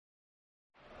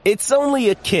It's only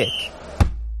a kick,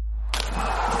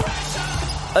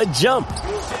 a jump,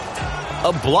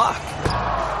 a block.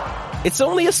 It's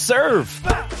only a serve.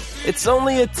 It's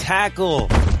only a tackle,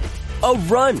 a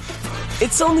run.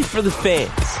 It's only for the fans.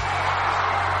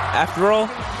 After all,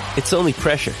 it's only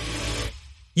pressure.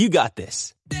 You got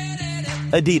this.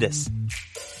 Adidas.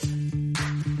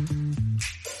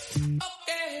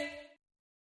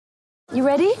 You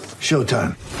ready?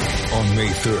 Showtime. On May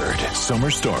 3rd, summer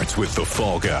starts with The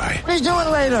Fall Guy. Let's do it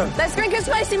later. Let's drink a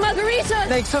spicy margarita.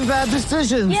 Make some bad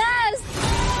decisions.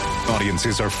 Yes!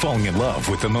 Audiences are falling in love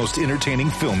with the most entertaining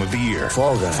film of the year.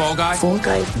 Fall Guy. Fall Guy? Fall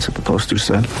Guy. That's what the poster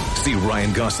said. See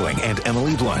Ryan Gosling and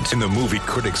Emily Blunt in the movie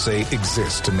critics say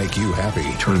exists to make you happy.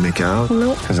 Trying to make it out?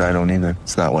 Nope. Because I don't either.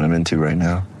 It's not what I'm into right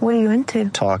now. What are you into?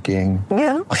 Talking.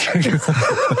 Yeah.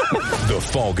 The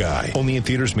Fall Guy. Only in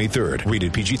theaters May 3rd.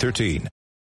 Rated PG-13.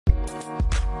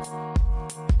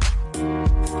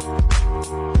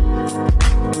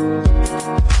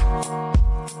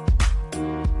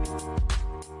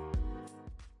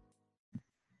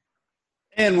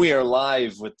 And we are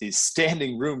live with the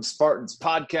Standing Room Spartans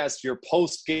podcast, your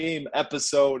post-game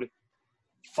episode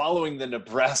following the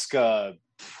Nebraska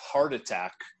heart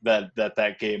attack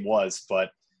that game was. But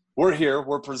we're here.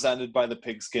 We're presented by the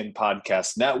Pigskin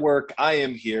Podcast Network. I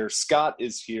am here. Scott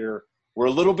is here. We're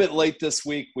a little bit late this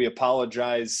week. We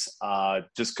apologize.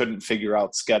 Just couldn't figure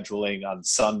out scheduling on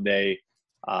Sunday.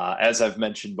 As I've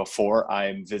mentioned before,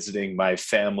 I'm visiting my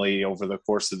family over the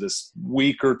course of this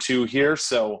week or two here.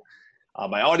 So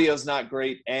my audio is not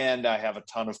great, and I have a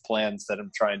ton of plans that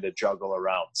I'm trying to juggle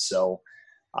around. So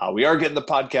we are getting the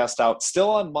podcast out still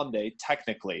on Monday,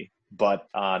 technically, but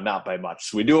not by much.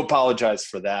 So we do apologize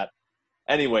for that.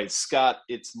 Anyway, Scott,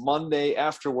 it's Monday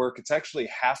after work. It's actually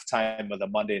halftime of the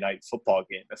Monday night football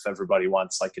game, if everybody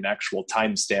wants like an actual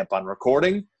timestamp on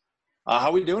recording. How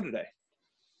are we doing today?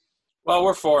 Well,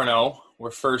 we're 4-0.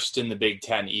 We're first in the Big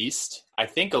Ten East. I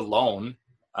think alone.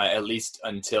 At least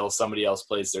until somebody else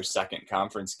plays their second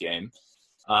conference game.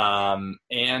 Yeah,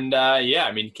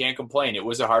 I mean, can't complain. It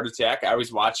was a heart attack. I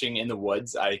was watching in the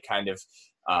woods. I kind of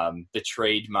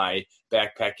betrayed my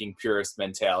backpacking purist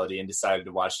mentality and decided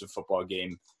to watch the football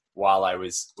game while I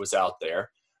was out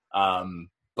there.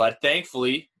 But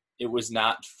thankfully, it was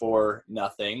not for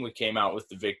nothing. We came out with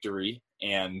the victory,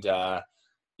 and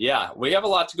yeah, we have a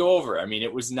lot to go over. I mean,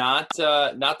 it was not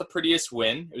the prettiest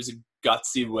win. It was a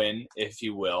gutsy win, if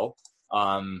you will.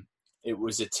 It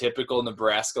was a typical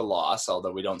Nebraska loss,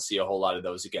 although we don't see a whole lot of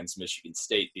those against Michigan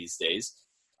State these days.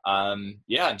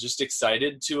 Yeah, just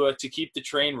excited to keep the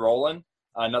train rolling.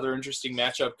 Another interesting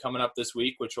matchup coming up this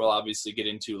week, which we'll obviously get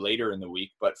into later in the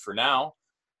week. But for now,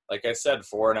 like I said,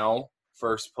 4-0,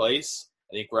 first place.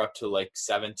 I think we're up to like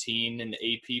 17 in the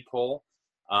AP poll.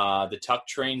 The Tuck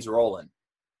train's rolling.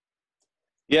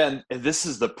 Yeah, and this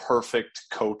is the perfect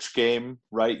coach game,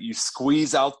 right? You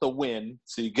squeeze out the win,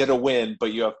 so you get a win,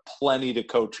 but you have plenty to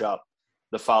coach up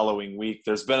the following week.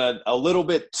 There's been a little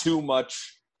bit too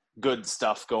much good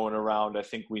stuff going around. I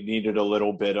think we needed a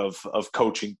little bit of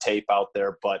coaching tape out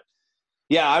there. But,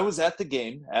 yeah, I was at the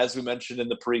game, as we mentioned in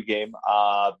the pregame.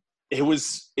 It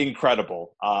was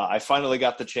incredible. I finally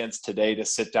got the chance today to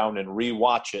sit down and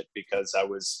rewatch it because I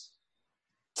was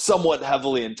somewhat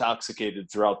heavily intoxicated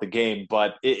throughout the game,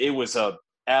 but it was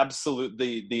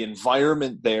the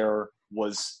environment there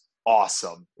was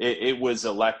awesome. It was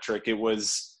electric. It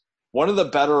was one of the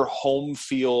better home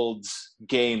field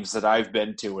games that I've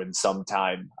been to in some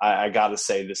time. I gotta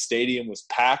say, the stadium was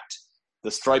packed.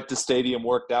 The stripe to stadium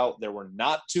worked out. There were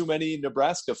not too many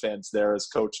Nebraska fans there, as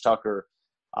Coach Tucker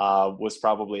was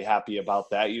probably happy about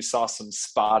that. You saw some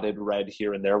spotted red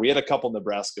here and there. We had a couple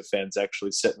Nebraska fans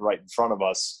actually sitting right in front of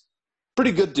us.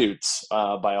 Pretty good dudes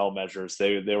by all measures.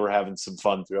 They were having some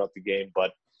fun throughout the game.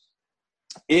 But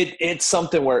it's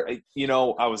something where, you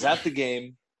know, I was at the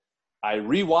game, I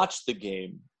rewatched the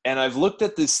game, and I've looked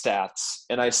at the stats,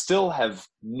 and I still have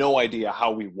no idea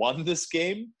how we won this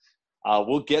game.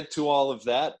 We'll get to all of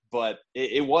that, but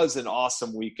it was an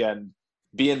awesome weekend.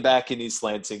 Being back in East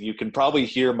Lansing, you can probably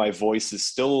hear my voice is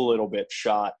still a little bit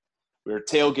shot. We were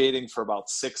tailgating for about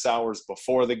 6 hours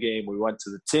before the game. We went to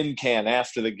the Tin Can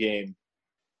after the game.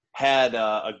 Had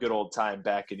a good old time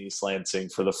back in East Lansing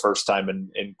for the first time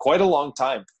in quite a long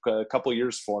time, a couple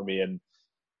years for me. And,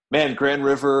 man, Grand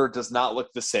River does not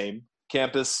look the same.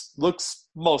 Campus looks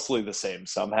mostly the same,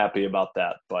 so I'm happy about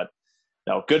that. But,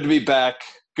 no, good to be back.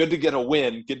 Good to get a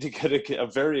win. Good to get a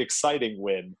very exciting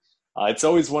win. It's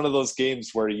always one of those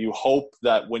games where you hope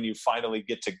that when you finally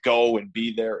get to go and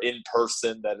be there in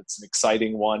person, that it's an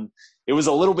exciting one. It was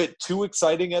a little bit too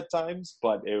exciting at times,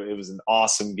 but it was an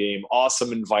awesome game,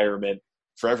 awesome environment.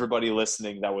 for everybody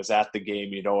listening that was at the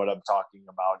game, you know what I'm talking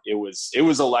about. It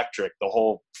was electric, the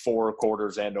whole 4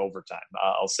 quarters and overtime.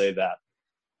 I'll say that.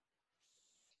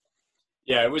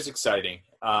 Yeah, it was exciting.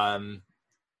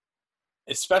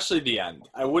 Especially the end.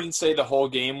 I wouldn't say the whole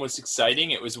game was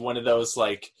exciting. It was one of those,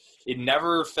 like, it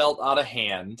never felt out of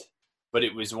hand, but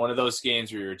it was one of those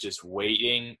games where you're just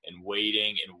waiting and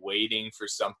waiting and waiting for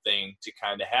something to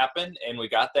kind of happen. And we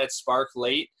got that spark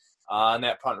late on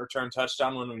that punt return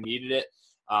touchdown when we needed it.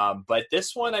 But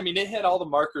this one, I mean, it had all the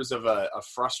markers of a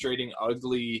frustrating,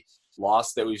 ugly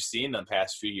loss that we've seen the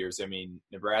past few years. I memean,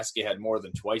 Nebraska had more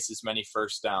than twice as many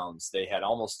first downs. They had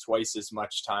almost twice as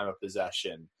much time of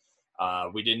possession.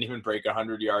 We didn't even break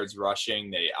 100 yards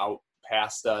rushing. They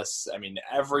outpassed us. I mean,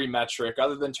 every metric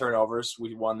other than turnovers,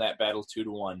 we won that battle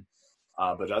 2-1.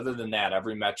 But other than that,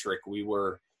 every metric we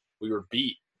were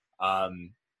beat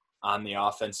on the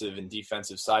offensive and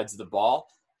defensive sides of the ball.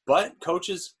 But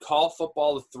coaches call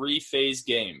football a 3-phase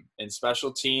game. And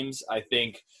special teams, I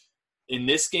think, in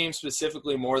this game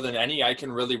specifically more than any I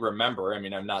can really remember. I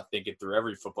mean, I'm not thinking through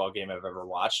every football game I've ever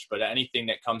watched, but anything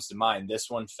that comes to mind, this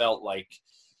one felt like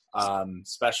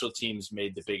special teams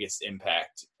made the biggest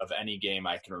impact of any game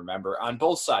I can remember on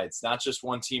both sides, not just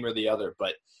one team or the other,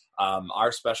 but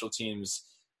our special teams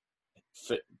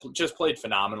just played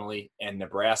phenomenally, and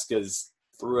Nebraska's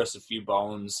threw us a few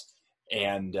bones.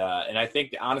 And I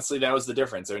think, honestly, that was the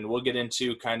difference. I mean, we'll get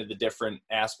into kind of the different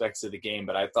aspects of the game,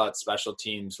 but I thought special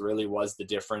teams really was the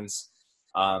difference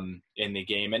in the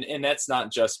game. And that's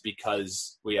not just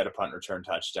because we had a punt return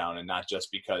touchdown and not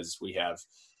just because we have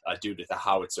a dude with a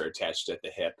howitzer attached at the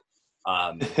hip.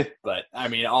 But, I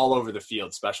mean, all over the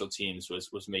field, special teams was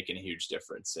making a huge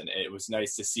difference. And it was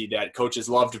nice to see that. Coaches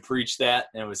love to preach that,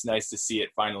 and it was nice to see it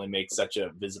finally make such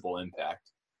a visible impact.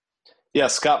 Yeah,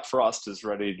 Scott Frost is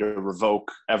ready to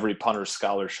revoke every punter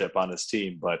scholarship on his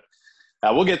team, but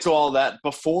we'll get to all that.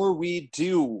 Before we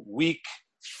do, week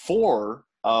 4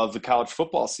 of the college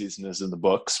football season is in the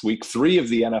books. Week 3 of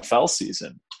the NFL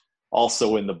season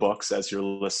also in the books as you're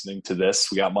listening to this.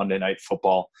 We got Monday Night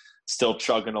Football still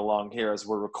chugging along here as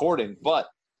we're recording, but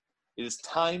it is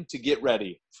time to get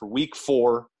ready for week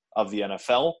 4 of the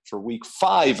NFL, for week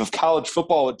 5 of college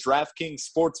football with DraftKings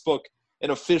Sportsbook, an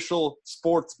official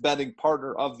sports betting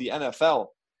partner of the NFL.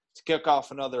 To kick off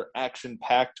another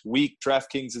action-packed week,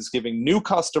 DraftKings is giving new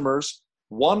customers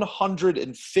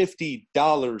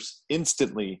 $150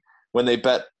 instantly when they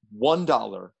bet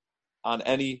 $1 on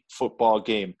any football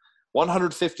game.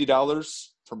 $150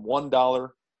 from $1.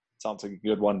 Sounds like a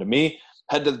good one to me.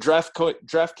 Head to the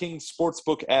DraftKings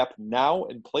Sportsbook app now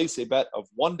and place a bet of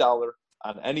 $1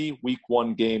 on any week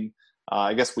 1 game.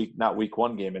 Not week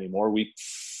 1 game anymore, week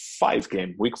 5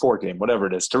 game, week 4 game, whatever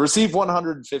it is, to receive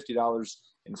 $150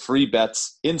 in free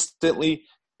bets instantly.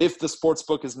 If the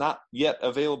sportsbook is not yet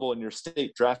available in your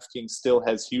state, DraftKings still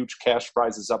has huge cash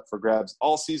prizes up for grabs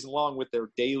all season long with their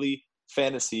daily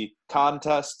fantasy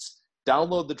contests.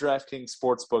 Download the DraftKings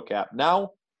Sportsbook app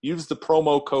now. Use the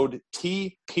promo code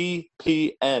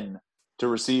TPPN to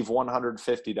receive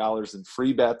 $150 in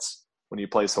free bets when you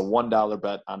place a $1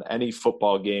 bet on any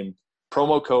football game.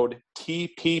 Promo code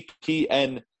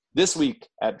TPPN this week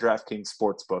at DraftKings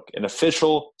Sportsbook, an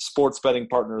official sports betting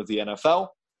partner of the NFL.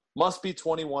 Must be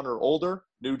 21 or older,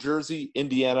 New Jersey,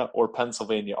 Indiana, or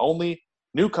Pennsylvania only.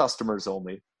 New customers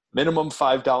only. Minimum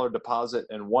 $5 deposit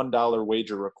and $1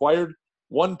 wager required.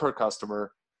 1 per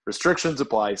customer. Restrictions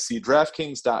apply. See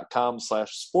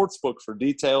DraftKings.com/sportsbook for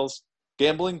details.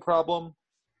 Gambling problem?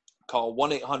 Call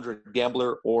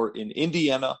 1-800-GAMBLER or in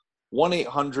Indiana,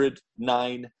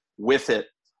 1-800-9-WITH-IT.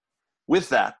 With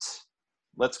that,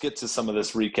 let's get to some of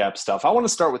this recap stuff. I want to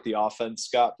start with the offense,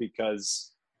 Scott,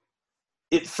 because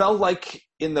it felt like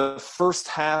in the first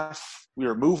half we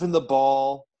were moving the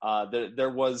ball. There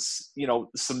was,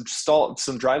 some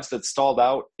drives that stalled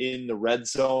out in the red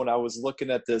zone. I was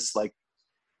looking at this,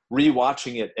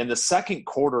 rewatching it. In the second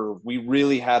quarter, we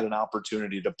really had an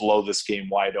opportunity to blow this game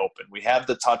wide open. We had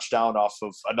the touchdown off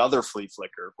of another flea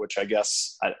flicker, which I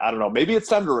guess, I don't know, maybe it's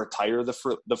time to retire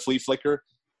the flea flicker.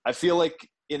 I feel like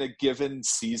in a given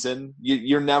season,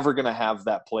 you're never going to have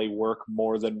that play work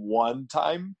more than one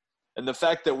time. And the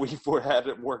fact that we've had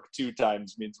it work 2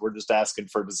 times means we're just asking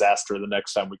for disaster the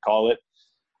next time we call it.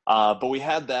 But we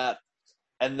had that.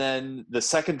 And then the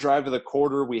second drive of the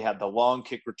quarter, we had the long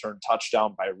kick return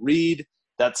touchdown by Reed.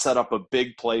 That set up a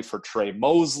big play for Trey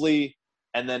Mosley.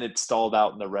 And then it stalled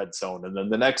out in the red zone. And then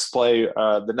the next play,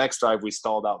 the next drive, we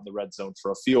stalled out in the red zone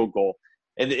for a field goal.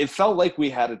 And it felt like we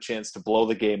had a chance to blow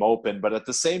the game open. But at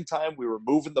the same time, we were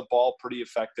moving the ball pretty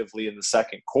effectively in the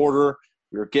second quarter.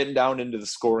 We were getting down into the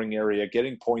scoring area,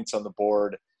 getting points on the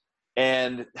board.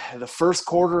 And the first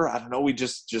quarter, I don't know, we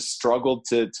just struggled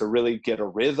to really get a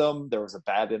rhythm. There was a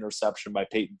bad interception by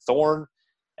Peyton Thorne.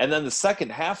 And then the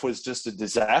second half was just a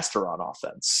disaster on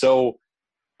offense. So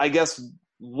I guess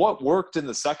what worked in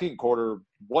the second quarter,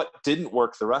 what didn't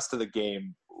work the rest of the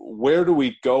game, where do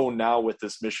we go now with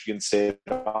this Michigan State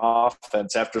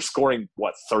offense after scoring,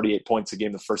 38 points a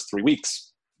game the first 3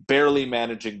 weeks, barely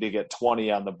managing to get 20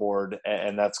 on the board,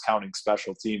 and that's counting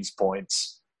special teams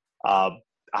points.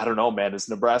 I don't know, man. Is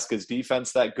Nebraska's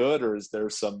defense that good, or is there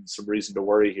some reason to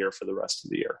worry here for the rest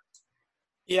of the year?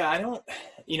 Yeah, I don't.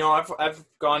 I've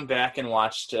gone back and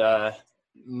watched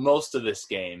most of this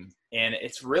game, and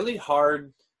it's really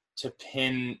hard to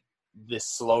pin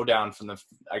this slowdown from the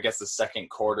second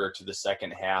quarter to the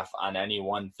second half on any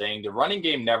one thing. The running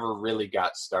game never really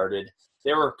got started.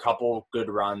 There were a couple good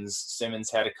runs. Simmons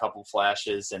had a couple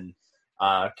flashes, and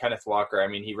Kenneth Walker,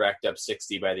 he racked up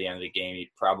 60 by the end of the game.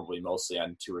 He probably mostly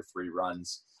on 2 or 3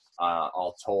 runs,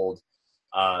 all told.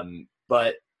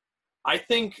 But I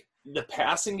think the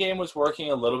passing game was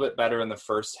working a little bit better in the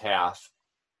first half.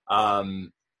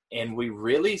 And we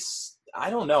really, I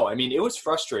don't know. It was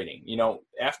frustrating.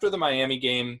 After the Miami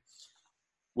game,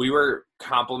 we were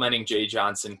complimenting Jay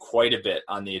Johnson quite a bit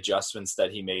on the adjustments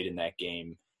that he made in that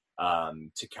game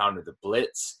to counter the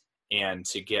blitz and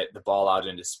to get the ball out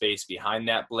into space behind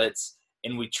that blitz.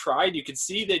 And you could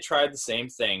see they tried the same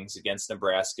things against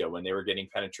Nebraska when they were getting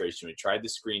penetration. We tried the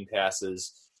screen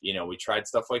passes, we tried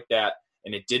stuff like that,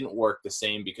 and it didn't work the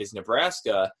same because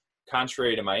Nebraska,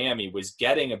 contrary to Miami, was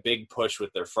getting a big push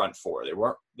with their front four.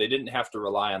 They didn't have to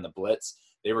rely on the blitz.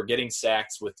 They were getting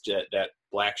sacks with that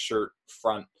black shirt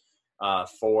front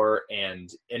four,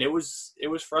 and it was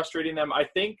frustrating them. I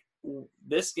think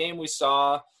this game we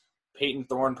saw Peyton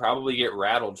Thorne probably get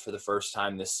rattled for the first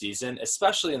time this season,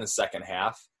 especially in the second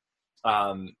half.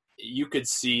 You could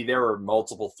see there were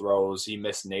multiple throws. He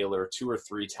missed Naylor 2 or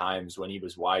 3 times when he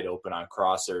was wide open on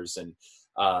crossers. And,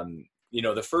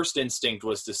 the first instinct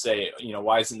was to say,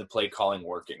 why isn't the play calling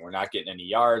working? We're not getting any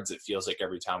yards. It feels like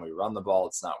every time we run the ball,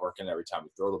 it's not working. Every time we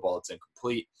throw the ball, it's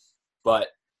incomplete. But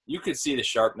you could see the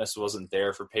sharpness wasn't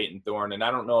there for Peyton Thorne. And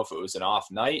I don't know if it was an off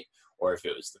night or if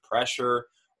it was the pressure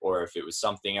or if it was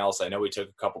something else. I know he took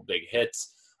a couple big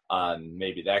hits.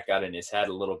 Maybe that got in his head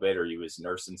a little bit, or he was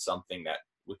nursing something that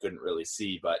we couldn't really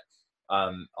see. But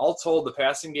all told, the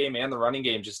passing game and the running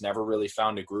game just never really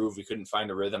found a groove. We couldn't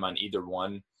find a rhythm on either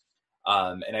one.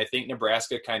 And I think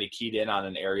Nebraska kind of keyed in on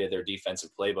an area of their defensive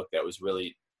playbook that was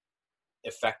really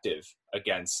effective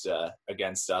against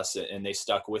us, and they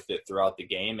stuck with it throughout the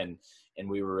game, and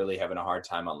we were really having a hard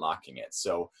time unlocking it.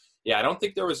 So, yeah, I don't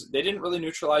think they didn't really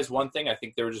neutralize one thing. I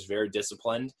think they were just very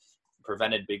disciplined,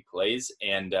 prevented big plays,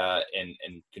 and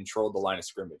controlled the line of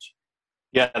scrimmage.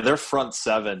 Yeah, their front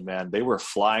seven, man, they were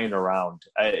flying around.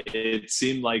 It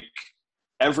seemed like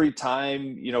every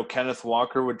time, Kenneth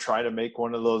Walker would try to make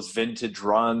one of those vintage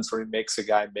runs where he makes a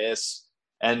guy miss.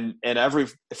 And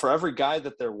for every guy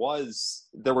that there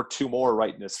were 2 more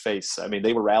right in his face.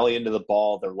 They were rallying to the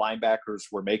ball. Their linebackers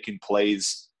were making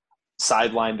plays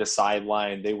sideline to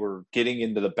sideline. They were getting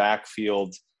into the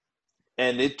backfield.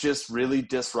 And it just really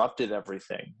disrupted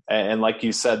everything. And like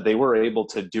you said, they were able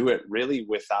to do it really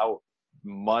without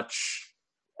much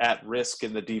at risk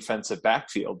in the defensive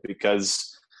backfield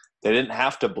because they didn't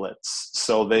have to blitz.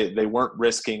 So they weren't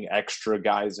risking extra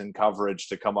guys in coverage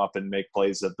to come up and make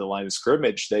plays at the line of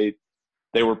scrimmage. They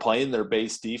were playing their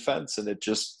base defense, and it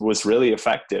just was really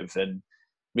effective. And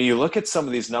you look at some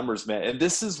of these numbers, man, and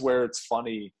this is where it's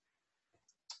funny.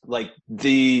 Like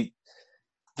the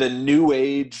new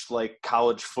age, like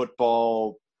college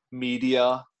football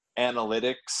media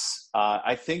analytics,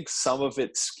 I think some of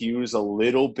it skews a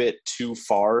little bit too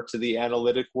far to the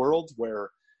analytic world where,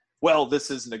 well, this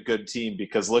isn't a good team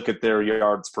because look at their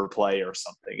yards per play or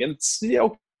something. And it's,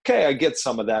 okay, I get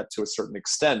some of that to a certain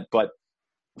extent, but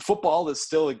football is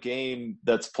still a game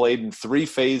that's played in 3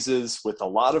 phases with a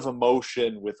lot of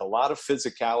emotion, with a lot of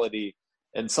physicality,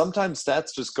 and sometimes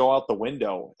stats just go out the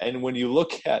window. And when you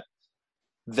look at,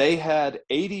 they had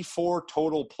 84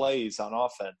 total plays on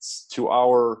offense to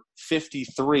our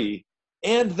 53,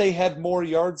 and they had more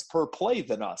yards per play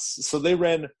than us. So they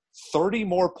ran 30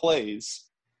 more plays.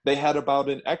 They had about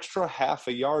an extra half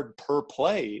a yard per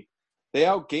play. They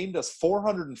outgained us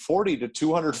 440 to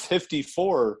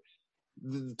 254.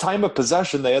 The time of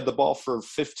possession, they had the ball for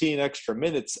 15 extra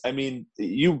minutes.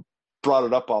 You brought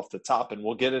it up off the top, and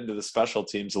we'll get into the special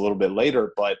teams a little bit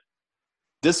later, but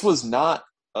this was not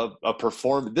a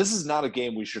performance. This is not a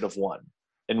game we should have won,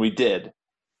 and we did.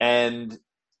 And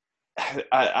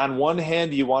on one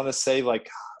hand, you want to say, like,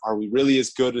 are we really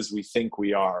as good as we think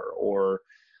we are? Or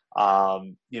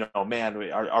Man,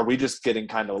 are we just getting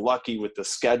kind of lucky with the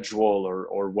schedule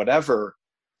or whatever?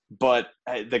 But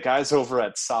the guys over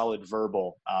at Solid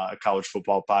Verbal, a college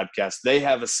football podcast, they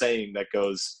have a saying that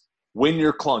goes, win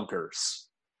your clunkers.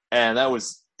 And that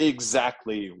was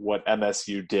exactly what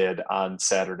MSU did on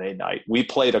Saturday night. We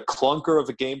played a clunker of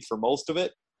a game for most of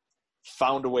it,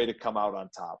 found a way to come out on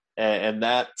top. And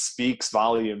that speaks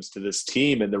volumes to this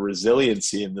team and the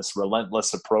resiliency and this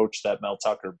relentless approach that Mel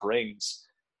Tucker brings.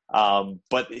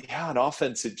 But yeah, on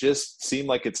offense, it just seemed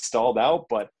like it stalled out.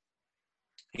 But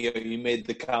you made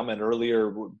the comment earlier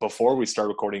before we start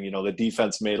recording, the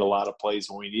defense made a lot of plays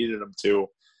when we needed them to.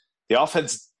 The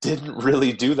offense didn't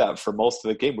really do that for most of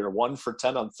the game. We were 1 for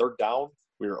 10 on third down.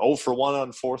 We were 0 for 1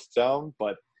 on fourth down,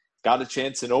 but got a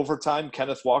chance in overtime.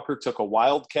 Kenneth Walker took a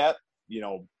wildcat,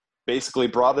 basically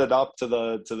brought it up to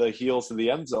the heels of the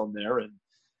end zone there, and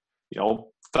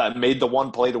made the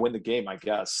one play to win the game, I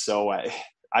guess. So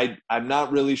I'm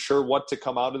not really sure what to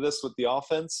come out of this with the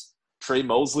offense. Trey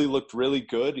Mosley looked really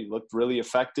good. He looked really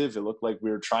effective. It looked like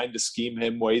we were trying to scheme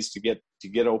him ways to get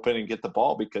open and get the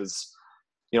ball because,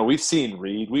 we've seen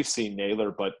Reed, we've seen Naylor,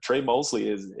 but Trey Mosley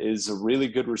is a really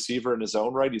good receiver in his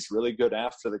own right. He's really good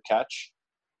after the catch.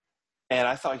 And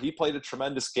I thought he played a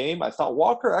tremendous game. I thought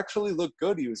Walker actually looked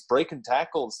good. He was breaking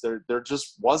tackles. There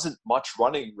just wasn't much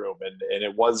running room. And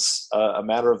it was a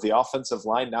matter of the offensive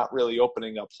line not really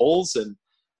opening up holes. And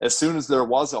as soon as there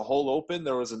was a hole open,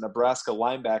 there was a Nebraska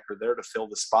linebacker there to fill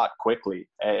the spot quickly.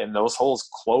 And those holes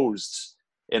closed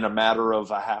in a matter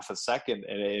of a half a second.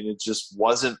 And it just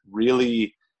wasn't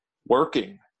really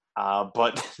working.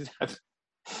 But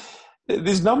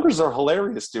these numbers are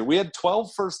hilarious, dude. We had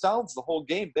 12 first downs the whole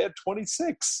game. They had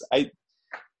 26.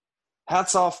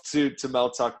 Hats off to Mel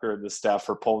Tucker and the staff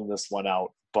for pulling this one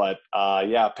out. But,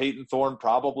 Peyton Thorne,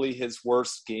 probably his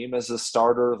worst game as a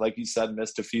starter. Like you said,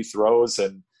 missed a few throws.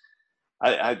 And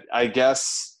I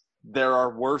guess there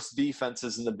are worse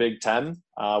defenses in the Big Ten.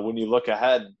 When you look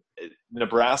ahead,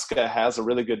 Nebraska has a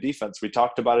really good defense. We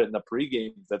talked about it in the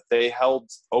pregame that they held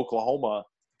Oklahoma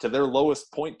to their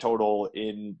lowest point total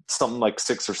in something like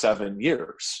 6 or 7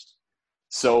 years.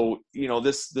 So,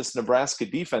 this Nebraska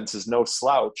defense is no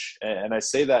slouch. And I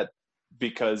say that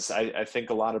because I think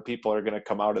a lot of people are going to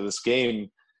come out of this game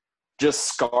just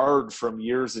scarred from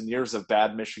years and years of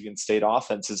bad Michigan State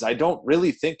offenses. I don't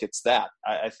really think it's that.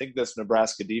 I think this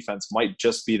Nebraska defense might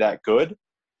just be that good.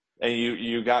 And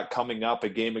you got coming up a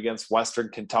game against Western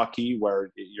Kentucky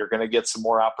where you're going to get some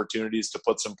more opportunities to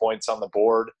put some points on the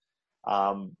board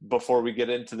before we get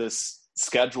into this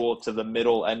schedule to the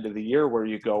middle end of the year where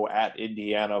you go at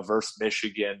Indiana versus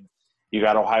Michigan. You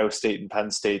got Ohio State and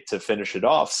Penn State to finish it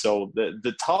off. So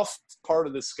the tough part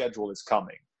of the schedule is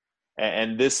coming.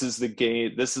 And this is the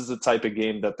game. This is the type of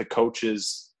game that the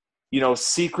coaches,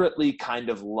 secretly kind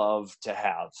of love to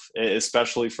have,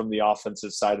 especially from the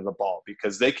offensive side of the ball,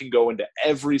 because they can go into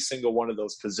every single one of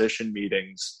those position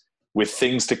meetings with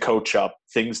things to coach up,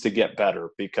 things to get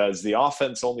better, because the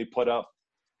offense only put up,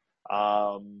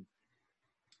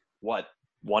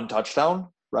 one touchdown,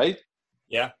 right?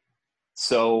 Yeah.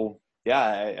 So,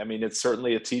 yeah, I mean, it's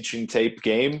certainly a teaching tape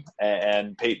game,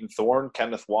 and Peyton Thorne,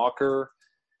 Kenneth Walker,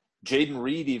 Jaden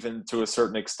Reed, even to a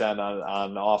certain extent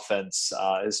on offense,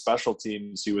 his special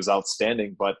teams, he was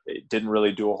outstanding, but it didn't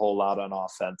really do a whole lot on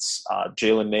offense.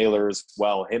 Jalen Naylor as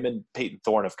well. Him and Peyton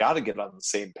Thorne have got to get on the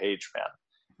same page, man.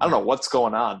 I don't know what's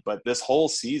going on, but this whole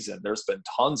season, there's been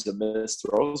tons of missed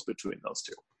throws between those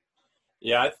two.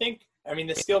 Yeah,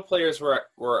 the skill players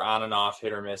were on and off,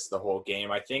 hit or miss the whole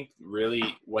game. I think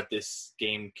really what this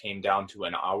game came down to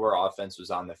when our offense was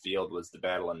on the field was the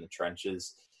battle in the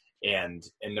trenches. And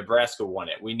Nebraska won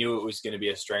it. We knew it was going to be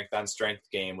a strength-on-strength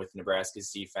game with Nebraska's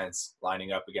defense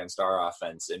lining up against our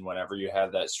offense. And whenever you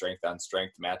have that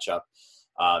strength-on-strength matchup,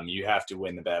 you have to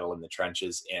win the battle in the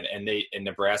trenches. And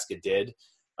Nebraska did.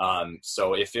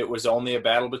 So if it was only a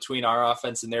battle between our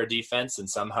offense and their defense and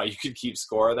somehow you could keep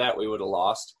score of that, we would have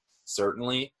lost,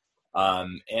 certainly.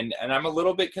 And I'm a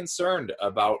little bit concerned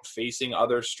about facing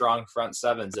other strong front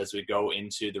sevens as we go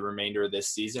into the remainder of this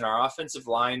season. Our offensive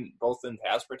line, both in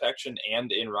pass protection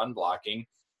and in run blocking,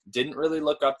 didn't really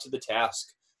look up to the task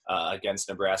against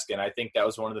Nebraska. And I think that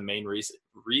was one of the main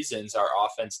reasons our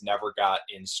offense never got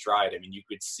in stride. I mean, you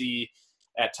could see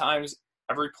at times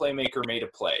every playmaker made a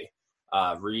play.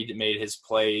 Reed made his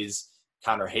plays.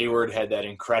 Connor Hayward had that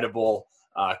incredible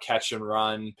catch and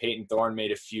run. Peyton Thorne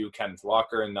made a few. Kenneth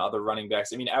Walker and the other running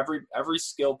backs. I mean, every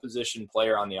skill position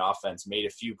player on the offense made a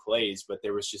few plays, but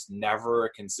there was just never a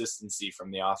consistency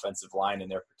from the offensive line in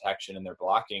their protection and their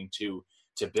blocking to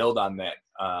build on that,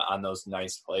 on those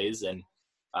nice plays. And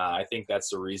I think that's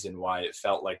the reason why it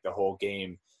felt like the whole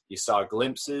game, You saw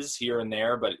glimpses here and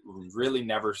there, but really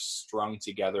never strung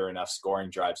together enough scoring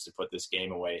drives to put this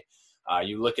game away.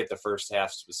 You look at the first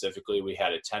half specifically, we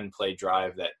had a 10-play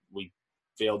drive that we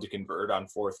failed to convert on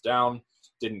fourth down,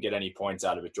 didn't get any points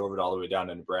out of it, drove it all the way down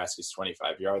to Nebraska's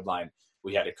 25-yard line.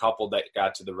 We had a couple that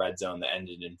got to the red zone that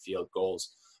ended in field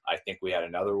goals. I think we had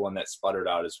another one that sputtered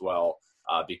out as well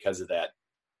because of that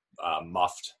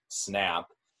muffed snap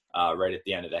right at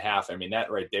the end of the half. I mean,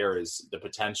 that right there is the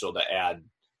potential to add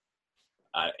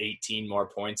 18 more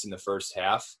points in the first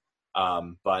half,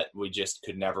 but we just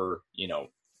could never,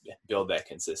 build that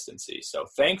consistency. So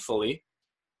thankfully,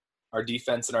 our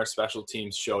defense and our special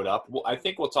teams showed up. Well, I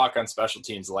think we'll talk on special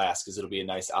teams last because it'll be a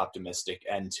nice optimistic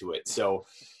end to it. So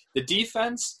the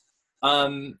defense,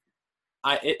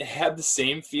 it had the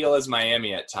same feel as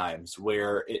Miami at times,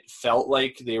 where it felt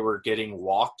like they were getting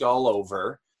walked all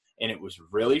over, and it was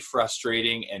really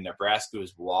frustrating, and Nebraska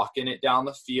was walking it down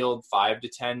the field 5 to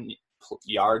 10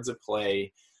 yards of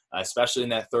play, especially in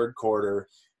that third quarter.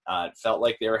 It felt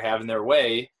like they were having their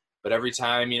way, but every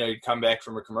time, you'd come back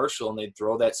from a commercial and they'd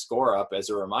throw that score up as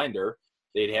a reminder,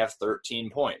 they'd have 13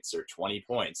 points or 20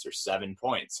 points or 7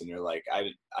 points. And you're like,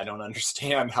 I don't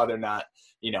understand how they're not,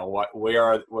 where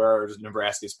are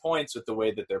Nebraska's points with the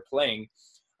way that they're playing.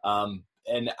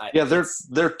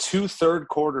 Their 2 third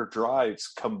quarter drives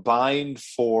combined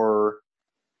for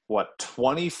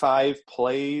 25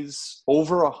 plays,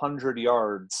 over 100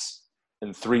 yards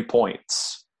and 3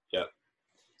 points. Yep.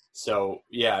 So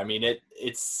yeah, I mean,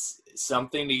 it's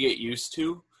something to get used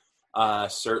to,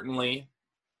 certainly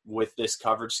with this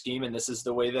coverage scheme, and this is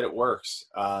the way that it works.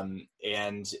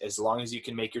 And as long as you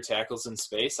can make your tackles in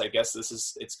space, I guess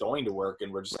it's going to work.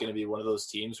 And we're just going to be one of those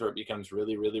teams where it becomes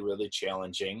really, really, really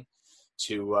challenging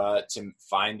to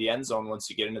find the end zone once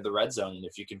you get into the red zone. And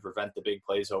if you can prevent the big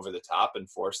plays over the top and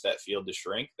force that field to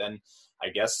shrink, then I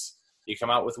guess you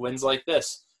come out with wins like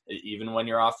this, even when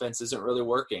your offense isn't really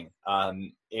working.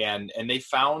 And they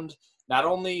found, not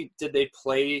only did they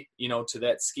play, to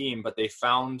that scheme, but they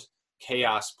found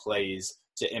chaos plays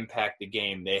to impact the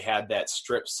game. They had that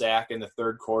strip sack in the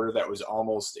third quarter that was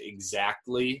almost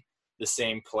exactly the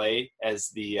same play as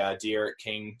the De'Aaron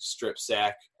King strip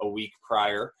sack a week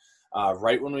prior.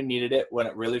 Right when we needed it, when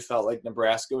it really felt like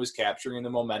Nebraska was capturing the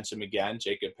momentum again,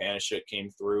 Jacob Panasiuk came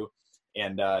through,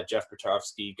 and Jeff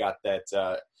Petrovsky got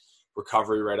that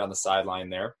recovery right on the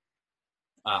sideline there.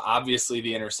 Obviously,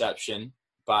 the interception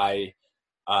by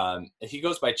he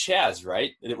goes by Chaz,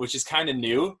 right? Which is kind of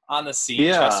new on the scene.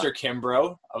 Yeah. Chester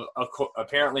Kimbrough.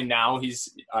 Apparently now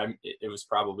it was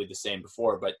probably the same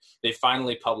before, but they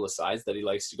finally publicized that he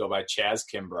likes to go by Chaz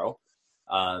Kimbrough.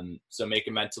 So make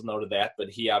a mental note of that. But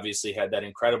he obviously had that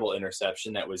incredible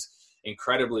interception that was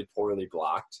incredibly poorly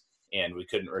blocked, and we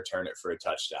couldn't return it for a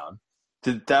touchdown.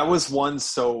 That was one.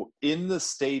 So in the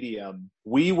stadium,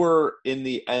 we were in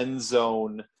the end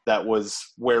zone. That was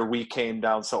where we came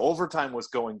down. So overtime was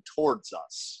going towards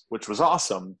us, which was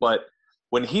awesome. But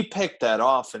when he picked that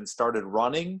off and started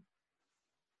running,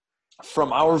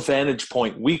 from our vantage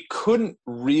point, we couldn't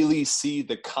really see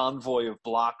the convoy of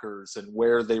blockers and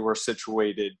where they were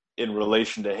situated in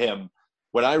relation to him.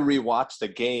 When I rewatched the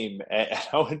game and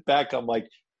I went back, I'm like,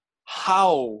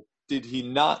 how did he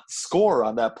not score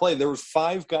on that play? There was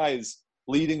 5 guys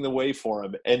leading the way for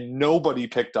him, and nobody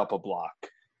picked up a block.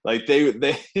 Like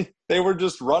they were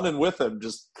just running with him,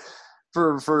 just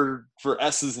for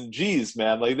S's and G's,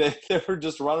 man. Like they were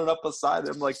just running up beside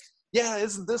him, like, yeah,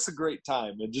 isn't this a great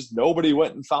time? And just nobody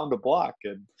went and found a block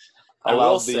and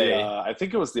allowed I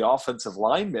think it was the offensive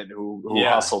lineman who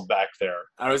hustled back there.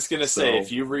 I was gonna say,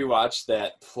 if you rewatch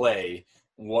that play,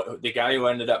 the guy who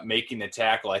ended up making the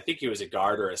tackle, I think he was a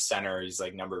guard or a center. He's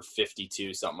like number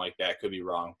 52, something like that. Could be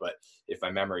wrong, but if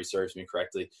my memory serves me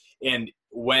correctly. And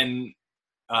when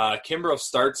Kimbrough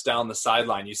starts down the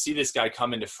sideline, you see this guy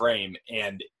come into frame,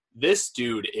 and this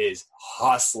dude is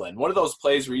hustling. One of those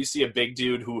plays where you see a big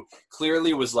dude who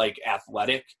clearly was like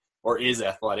athletic or is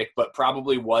athletic, but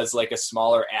probably was like a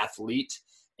smaller athlete.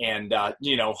 And,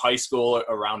 around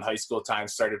high school time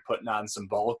started putting on some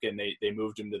bulk, and they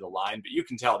moved him to the line. But you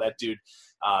can tell that dude,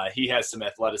 he has some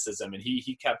athleticism, and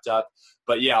he kept up.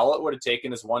 But, yeah, all it would have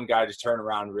taken is one guy to turn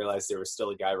around and realize there was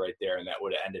still a guy right there, and that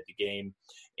would have ended the game.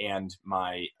 And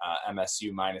my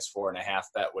MSU -4.5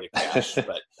 bet would have cashed.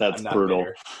 But that's I'm not brutal.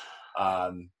 Bitter.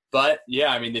 But,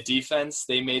 yeah, I mean, the defense,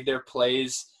 they made their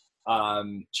plays.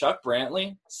 Chuck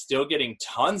Brantley still getting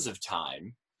tons of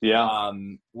time. Yeah.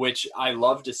 Which I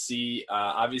love to see.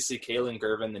 Obviously, Kalen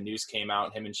Gervin, the news came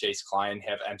out, him and Chase Klein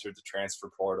have entered the transfer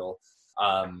portal.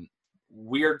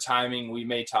 Weird timing. We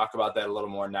may talk about that a little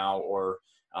more now or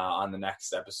on the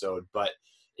next episode. But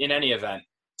in any event,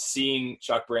 seeing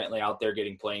Chuck Brantley out there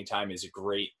getting playing time is a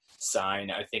great sign.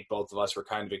 I think both of us were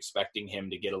kind of expecting him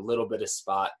to get a little bit of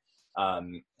spot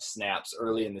snaps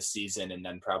early in the season and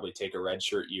then probably take a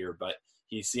redshirt year, but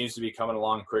he seems to be coming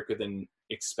along quicker than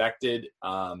expected.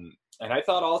 And I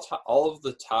thought all of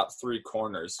the top three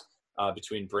corners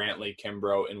between Brantley,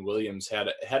 Kimbrough, and Williams had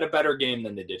a better game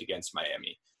than they did against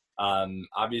Miami.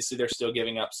 Obviously, they're still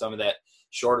giving up some of that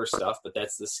shorter stuff, but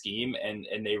that's the scheme, and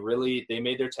they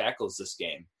made their tackles this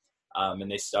game, and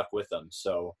they stuck with them.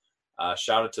 So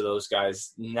shout out to those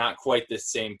guys. Not quite the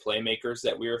same playmakers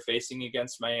that we were facing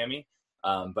against Miami,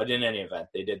 but in any event,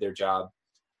 they did their job.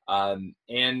 And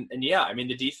yeah, I mean,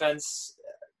 the defense,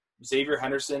 Xavier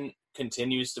Henderson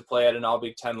continues to play at an all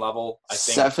Big Ten level. I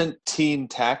think 17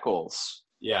 tackles.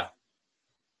 Yeah.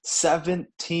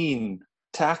 17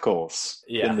 tackles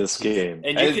in this game.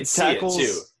 And you could see it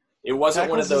too. It wasn't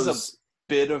one of those. Is a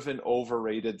bit of an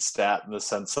overrated stat in the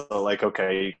sense of like,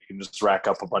 okay, you can just rack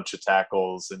up a bunch of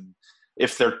tackles, and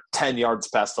if they're 10 yards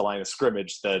past the line of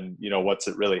scrimmage, then, you know, what's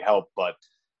it really help? But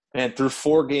man, through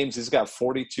 4 games, he's got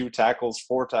 42 tackles,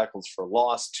 4 tackles for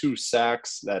loss, 2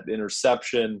 sacks, that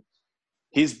interception.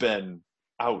 He's been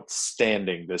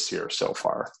outstanding this year so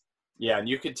far. Yeah, and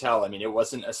you could tell, I mean, it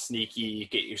wasn't a sneaky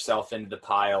get yourself into the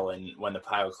pile, and when the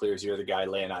pile clears, you're the guy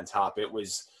laying on top. It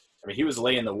was, I mean, he was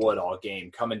laying the wood all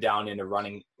game, coming down into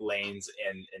running lanes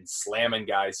and slamming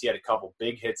guys. He had a couple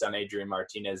big hits on Adrian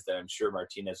Martinez that I'm sure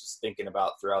Martinez was thinking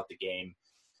about throughout the game.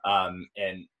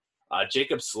 And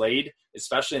Jacob Slade,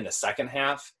 especially in the second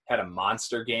half, had a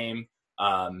monster game.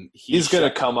 He's going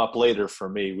to come up later for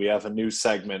me. We have a new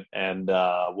segment, and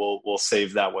we'll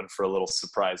save that one for a little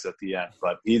surprise at the end.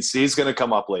 But he's going to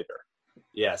come up later.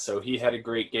 Yeah, so he had a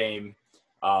great game.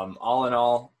 All in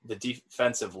all, the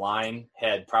defensive line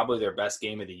had probably their best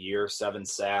game of the year, 7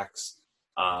 sacks,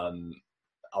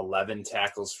 11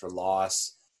 tackles for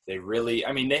loss. They really,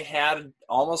 I mean, they had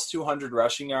almost 200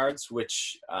 rushing yards,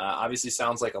 which obviously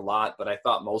sounds like a lot, but I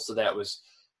thought most of that was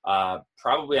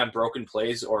probably on broken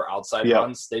plays or outside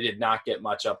runs. They did not get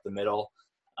much up the middle.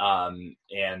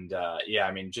 Yeah,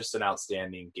 I mean, just an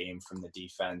outstanding game from the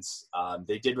defense.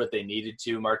 They did what they needed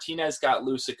to. Martinez got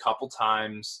loose a couple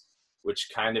times,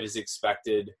 which kind of is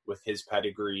expected with his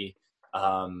pedigree.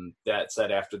 That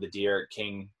said, after the De'Aaron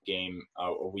King game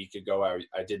a week ago,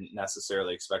 I didn't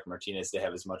necessarily expect Martinez to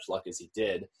have as much luck as he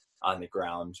did on the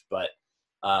ground, but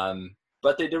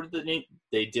they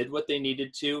did what they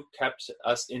needed to, kept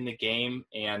us in the game,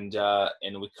 and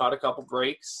we caught a couple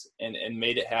breaks and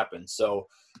made it happen. So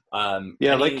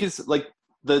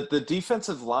the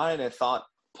defensive line, I thought,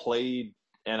 played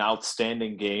an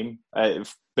outstanding game,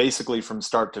 basically from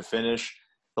start to finish.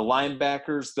 The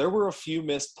linebackers, there were a few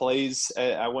missed plays.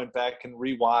 I went back and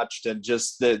rewatched, and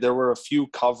just there were a few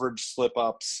coverage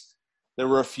slip-ups. There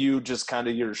were a few just kind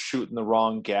of you're shooting the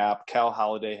wrong gap. Cal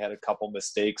Holiday had a couple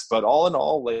mistakes, but all in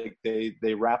all, like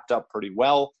they wrapped up pretty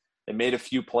well. They made a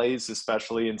few plays,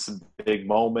 especially in some big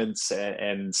moments,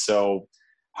 and so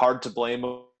hard to blame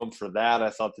them for that. I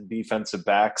thought the defensive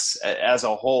backs as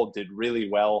a whole did really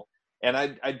well. And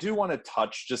I do want to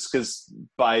touch, just because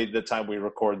by the time we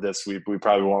record this, we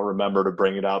probably won't remember to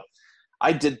bring it up.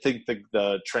 I did think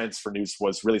the transfer news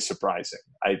was really surprising.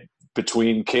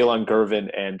 Between Kaelon Gervin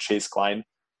and Chase Klein,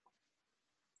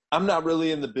 I'm not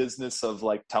really in the business of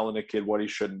like telling a kid what he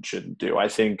should and shouldn't do. I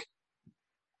think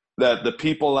that the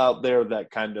people out there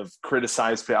that kind of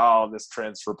criticize, this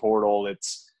transfer portal,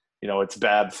 it's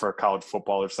bad for college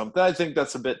football or something. I think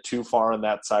that's a bit too far on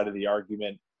that side of the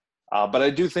argument. But I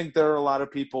do think there are a lot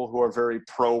of people who are very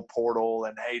pro portal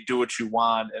and, hey, do what you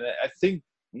want. And I think,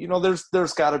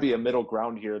 there's got to be a middle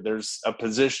ground here. There's a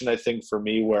position, I think, for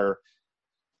me where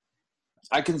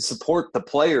I can support the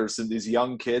players and these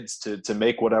young kids to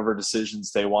make whatever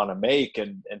decisions they want to make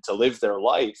and to live their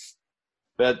life.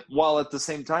 But while at the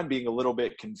same time being a little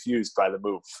bit confused by the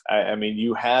move. I mean,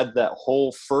 you had that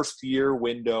whole first year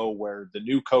window where the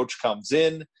new coach comes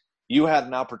in. You had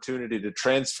an opportunity to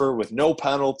transfer with no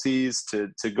penalties,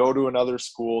 to go to another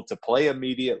school, to play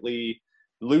immediately,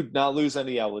 not lose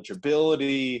any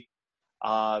eligibility.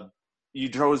 You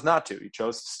chose not to. You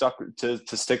chose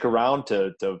to stick around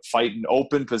to fight in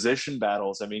open position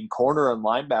battles. I mean, corner and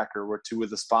linebacker were 2 of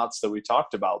the spots that we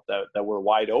talked about that were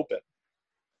wide open.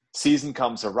 Season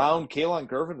comes around. Kaelon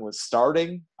Gervin was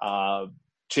starting.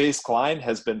 Chase Klein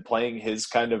has been playing his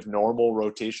kind of normal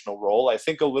rotational role. I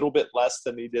think a little bit less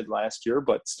than he did last year,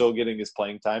 but still getting his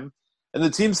playing time. And the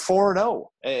team's 4-0.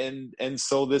 And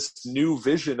so this new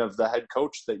vision of the head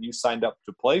coach that you signed up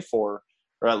to play for,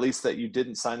 or at least that you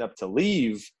didn't sign up to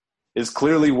leave, is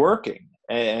clearly working.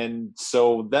 And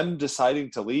so them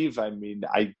deciding to leave, I mean,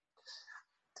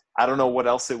 I don't know what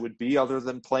else it would be other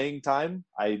than playing time.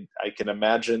 I can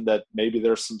imagine that maybe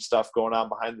there's some stuff going on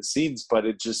behind the scenes, but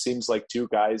it just seems like two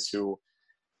guys who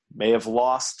may have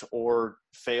lost or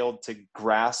failed to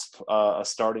grasp a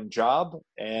starting job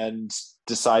and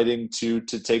deciding to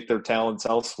take their talents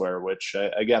elsewhere, which,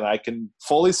 again, I can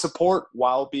fully support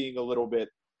while being a little bit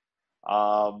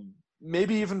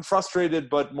maybe even frustrated,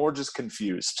 but more just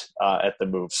confused at the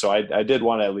move. So I did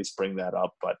want to at least bring that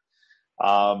up. But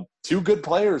two good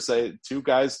players, two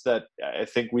guys that I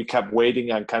think we kept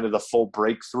waiting on kind of the full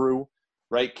breakthrough.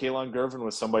 Right, Kalon Gervin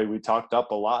was somebody we talked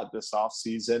up a lot this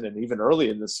offseason and even early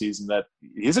in the season that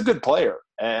he's a good player.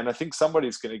 And I think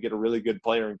somebody's going to get a really good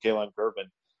player in Kalon Gervin.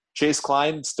 Chase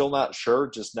Klein, still not sure,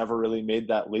 just never really made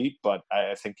that leap, but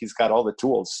I think he's got all the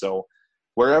tools. So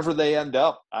wherever they end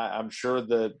up, I'm sure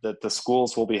that the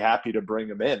schools will be happy to bring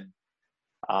him in.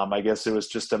 I guess it was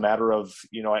just a matter of,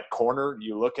 at corner,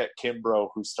 you look at Kimbrough,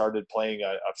 who started playing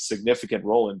a significant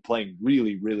role and playing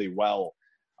really, really well.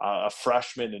 A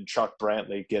freshman in Chuck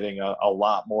Brantley getting a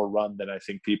lot more run than I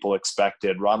think people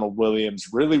expected. Ronald Williams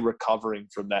really recovering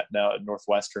from that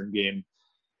Northwestern game.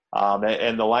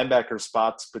 And the linebacker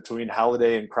spots between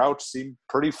Halliday and Crouch seem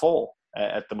pretty full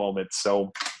at the moment.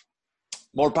 So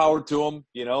more power to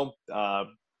them,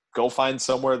 go find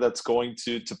somewhere that's going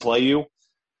to play you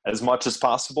as much as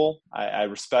possible. I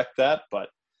respect that, but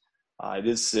it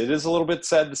is a little bit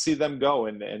sad to see them go,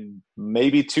 and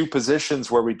maybe two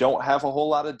positions where we don't have a whole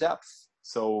lot of depth.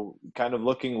 So kind of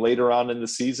looking later on in the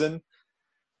season,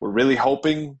 we're really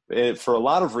hoping for a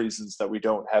lot of reasons that we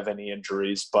don't have any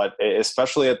injuries, but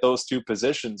especially at those two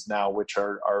positions now, which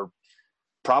are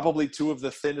probably two of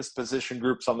the thinnest position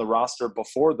groups on the roster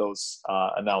before those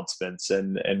announcements.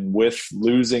 And with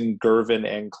losing Gervin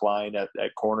and Klein at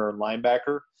corner and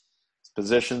linebacker,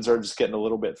 positions are just getting a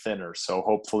little bit thinner. So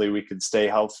hopefully we can stay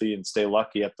healthy and stay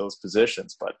lucky at those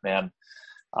positions. But man,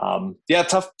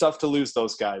 tough to lose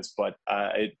those guys. But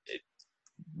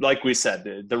like we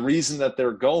said, the reason that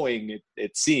they're going,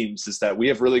 it seems, is that we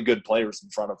have really good players in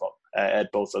front of them at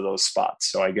both of those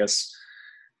spots. So I guess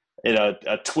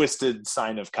a twisted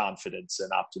sign of confidence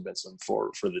and optimism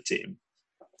for the team.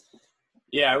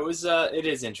 Yeah, it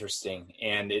is interesting,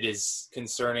 and it is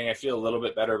concerning. I feel a little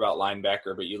bit better about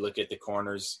linebacker, but you look at the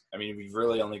corners. I mean, we've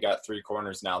really only got three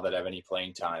corners now that have any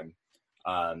playing time,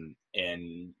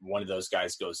 and one of those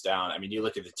guys goes down. I mean, you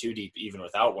look at the two deep, even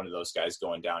without one of those guys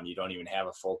going down, you don't even have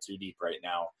a full two deep right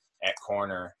now at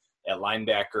corner. At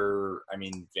linebacker, I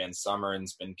mean, Van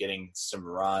Summeren's been getting some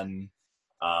run.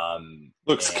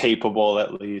 Looks capable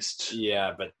at least.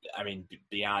 Yeah, but I mean,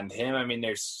 beyond him, I mean,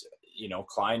 there's –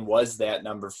 Klein was that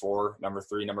number 4, number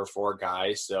 3, number 4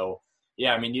 guy. So,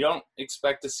 yeah, I mean, you don't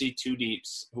expect to see two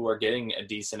deeps who are getting a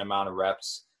decent amount of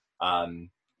reps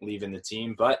leaving the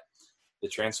team. But the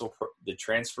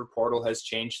transfer portal has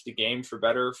changed the game for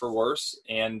better or for worse,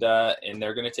 and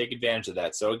they're going to take advantage of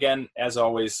that. So, again, as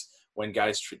always, when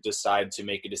guys decide to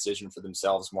make a decision for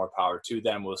themselves, more power to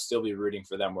them. We'll still be rooting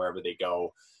for them wherever they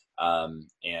go, and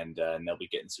they'll be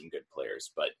getting some good players.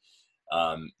 But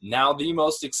now the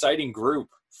most exciting group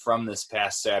from this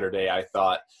past Saturday, I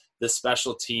thought, the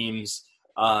special teams.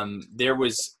 There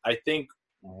was, I think,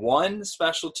 one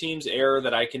special teams error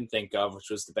that I can think of, which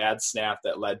was the bad snap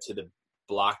that led to the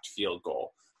blocked field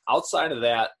goal. Outside of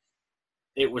that,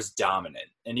 it was dominant.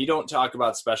 And you don't talk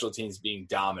about special teams being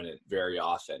dominant very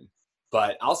often.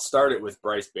 But I'll start it with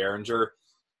Bryce Behringer.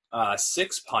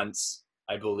 6 punts,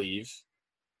 I believe.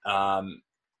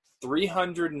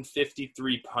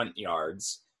 353 punt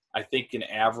yards, I think an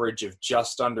average of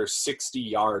just under 60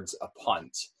 yards a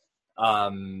punt.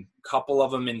 Couple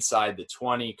of them inside the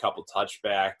 20, couple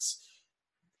touchbacks.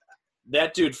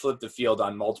 That dude flipped the field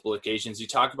on multiple occasions. You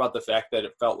talk about the fact that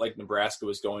it felt like Nebraska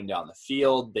was going down the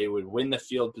field. They would win the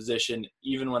field position.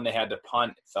 Even when they had to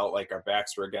punt, it felt like our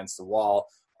backs were against the wall.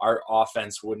 Our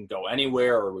offense wouldn't go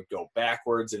anywhere or would go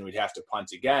backwards and we'd have to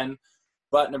punt again.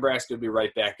 But Nebraska would be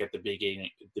right back at the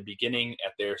beginning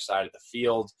at their side of the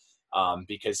field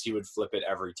because he would flip it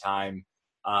every time.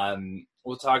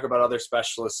 We'll talk about other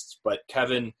specialists, but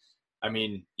Kevin, I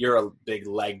mean, you're a big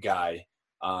leg guy.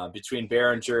 Between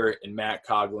Behringer and Matt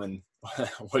Coughlin,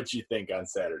 what'd you think on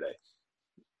Saturday?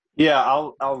 Yeah,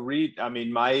 I'll read. I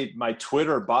mean, my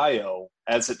Twitter bio,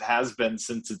 as it has been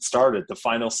since it started, the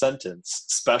final sentence: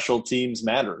 special teams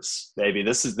matters, baby.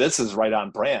 This is right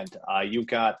on brand. You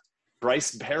got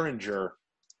Bryce Behringer,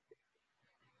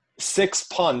 6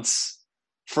 punts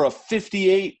for a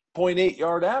 58.8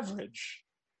 yard average.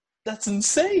 That's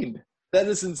insane. That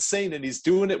is insane. And he's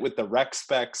doing it with the rec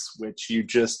specs, which you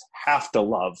just have to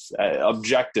love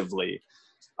objectively.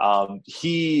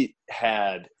 He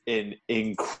had an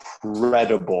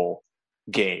incredible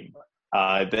game.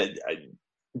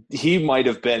 He might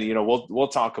have been, we'll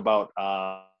talk about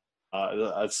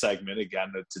a segment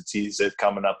again to tease it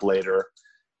coming up later,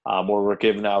 where we're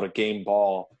giving out a game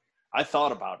ball. I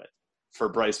thought about it for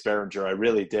Bryce Baringer. I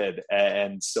really did.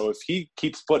 And so if he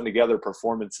keeps putting together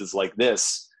performances like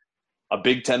this, a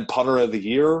Big Ten Punter of the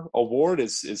Year award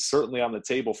is certainly on the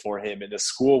table for him in a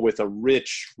school with a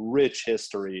rich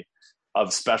history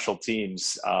of special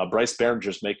teams. Bryce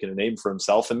Baringer's making a name for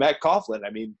himself. And Matt Coughlin, I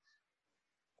mean,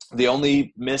 the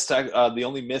only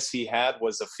miss he had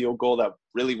was a field goal that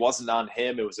really wasn't on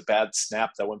him. It was a bad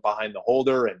snap that went behind the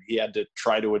holder, and he had to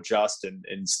try to adjust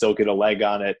and still get a leg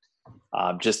on it.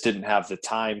 Just didn't have the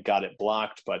time, got it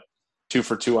blocked, but 2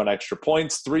 for 2 on extra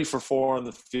points, 3 for 4 on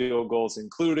the field goals,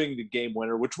 including the game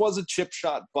winner, which was a chip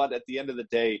shot. But at the end of the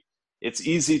day, it's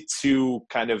easy to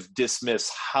kind of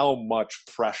dismiss how much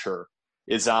pressure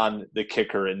is on the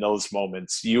kicker in those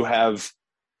moments. You have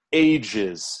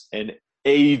ages and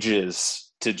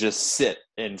ages to just sit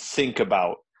and think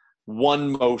about one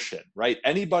motion, right?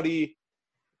 Anybody,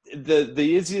 the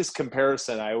easiest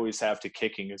comparison I always have to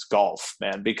kicking is golf,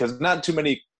 man, because not too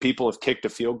many people have kicked a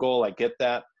field goal. I get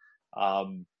that. A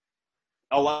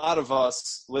lot of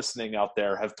us listening out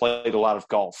there have played a lot of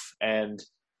golf, and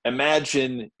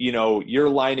imagine, you're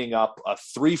lining up a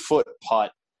 3-foot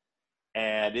putt,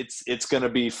 and it's going to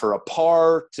be for a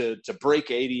par to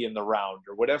break 80 in the round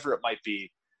or whatever it might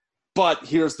be. But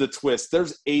here's the twist.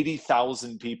 There's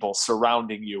 80,000 people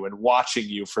surrounding you and watching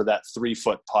you for that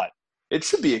 3-foot putt. It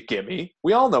should be a gimme.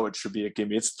 We all know it should be a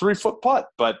gimme. It's a 3-foot putt,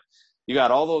 but you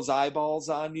got all those eyeballs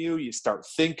on you. You start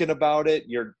thinking about it.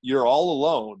 You're all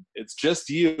alone. It's just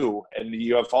you, and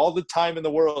you have all the time in the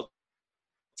world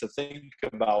to think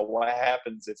about what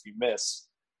happens if you miss.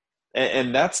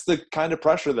 And that's the kind of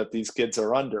pressure that these kids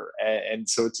are under. And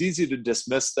so it's easy to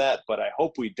dismiss that, but I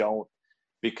hope we don't,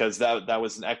 because that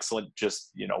was an excellent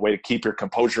way to keep your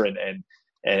composure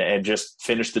and just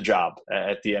finish the job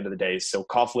at the end of the day. So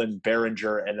Coughlin,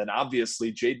 Baringer, and then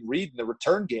obviously Jaden Reed in the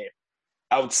return game.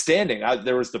 Outstanding.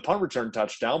 There was the punt return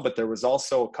touchdown, but there was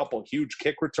also a couple huge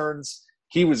kick returns.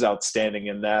 He was outstanding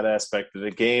in that aspect of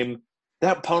the game.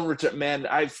 That punt return, man,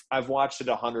 I've watched it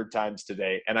 100 times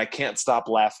today, and I can't stop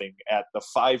laughing at the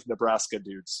 5 Nebraska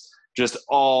dudes just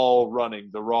all running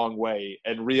the wrong way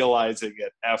and realizing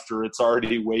it after it's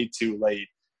already way too late.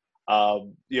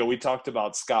 We talked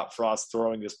about Scott Frost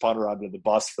throwing his punter under the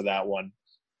bus for that one.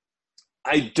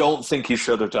 I don't think he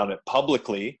should have done it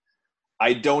publicly.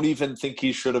 I don't even think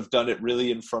he should have done it really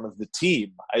in front of the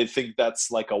team. I think that's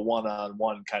like a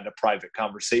one-on-one kind of private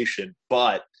conversation.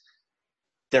 But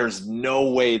there's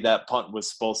no way that punt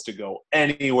was supposed to go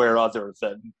anywhere other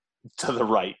than to the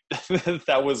right.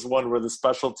 That was one where the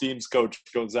special teams coach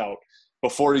goes out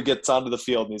before he gets onto the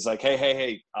field, and he's like,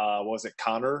 hey, was it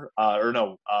Connor?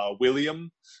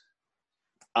 William?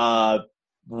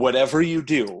 Whatever you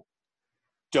do,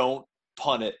 don't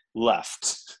punt it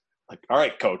left. Like, all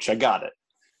right, coach, I got it.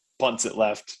 Punts it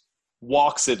left,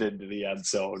 walks it into the end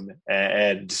zone,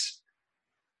 and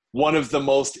one of the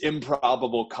most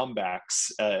improbable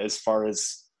comebacks as far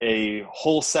as a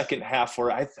whole second half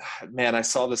where I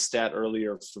saw the stat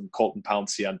earlier from Colton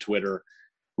Pouncey on Twitter.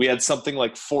 We had something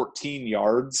like 14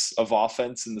 yards of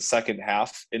offense in the second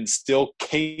half and still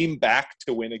came back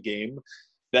to win a game.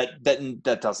 That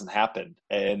doesn't happen.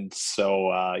 And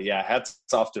so, hats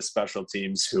off to special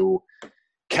teams who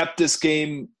kept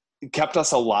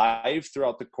us alive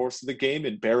throughout the course of the game,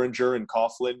 and Baringer and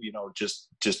Coughlin,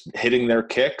 just hitting their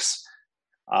kicks.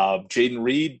 Jaden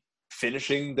Reed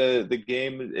finishing the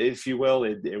game, if you will.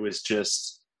 It was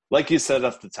just, like you said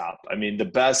off the top, I mean, the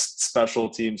best special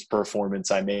teams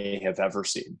performance I may have ever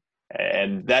seen.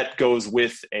 And that goes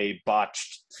with a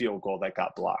botched field goal that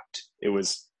got blocked. It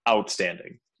was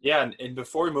outstanding. Yeah, and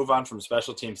before we move on from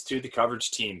special teams to the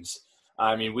coverage teams,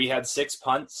 I mean, we had 6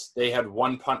 punts. They had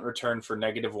 1 punt return for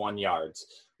 -1 yards.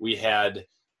 We had,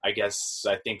 I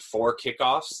think 4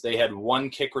 kickoffs. They had 1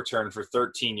 kick return for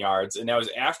 13 yards. And that was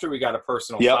after we got a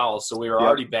personal foul. So we were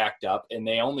already backed up, and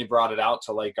they only brought it out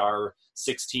to like our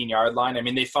 16-yard line. I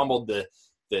mean, they fumbled the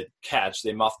catch.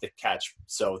 They muffed the catch.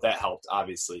 So that helped,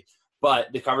 obviously.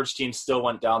 But the coverage team still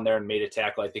went down there and made a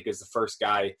tackle. I think is the first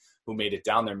guy who made it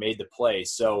down there, made the play.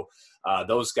 So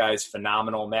those guys,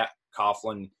 phenomenal. Matt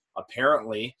Coughlin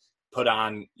apparently put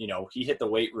on, he hit the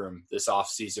weight room this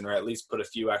offseason, or at least put a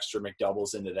few extra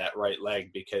McDoubles into that right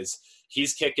leg, because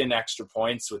he's kicking extra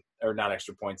points not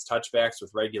extra points, touchbacks with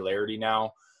regularity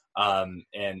now.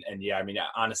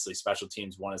 Honestly, special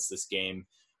teams won us this game.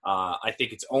 I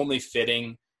think it's only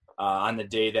fitting on the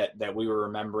day that we were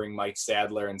remembering Mike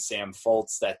Sadler and Sam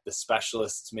Foltz, that the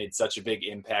specialists made such a big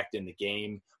impact in the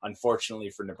game.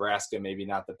 Unfortunately for Nebraska, maybe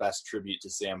not the best tribute to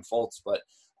Sam Foltz, but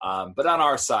on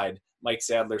our side, Mike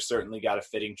Sadler certainly got a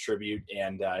fitting tribute,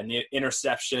 and an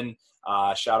interception.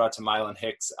 Shout out to Mylan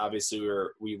Hicks. Obviously,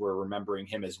 we were remembering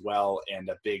him as well, and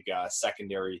a big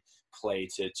secondary play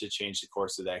to change the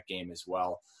course of that game as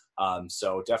well.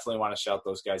 So definitely want to shout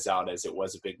those guys out, as it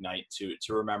was a big night to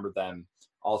remember them,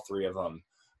 all three of them.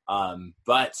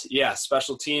 But yeah,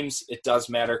 special teams, it does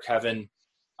matter, Kevin.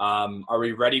 Are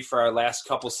we ready for our last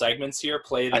couple segments here?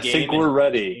 Play the game. I think we're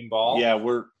ready. Game ball? Yeah,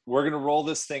 we're going to roll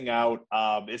this thing out.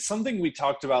 It's something we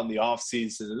talked about in the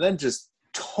offseason and then just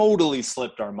totally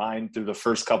slipped our mind through the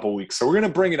first couple weeks. So we're going to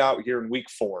bring it out here in week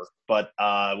 4, but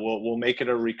we'll make it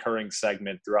a recurring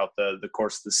segment throughout the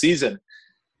course of the season.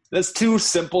 There's 2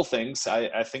 simple things.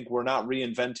 I think we're not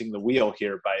reinventing the wheel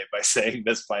here by saying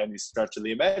this by any stretch of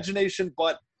the imagination,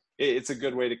 but it's a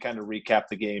good way to kind of recap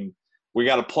the game. We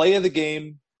got a play of the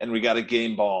game, and we got a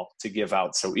game ball to give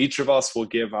out. So each of us will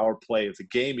give our play of the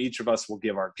game. Each of us will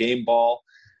give our game ball.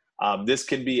 This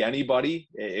can be anybody.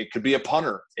 It could be a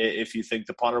punter if you think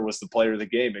the punter was the player of the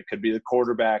game. It could be the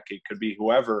quarterback. It could be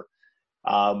whoever.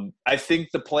 I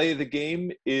think the play of the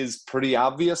game is pretty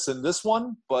obvious in this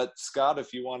one. But, Scott,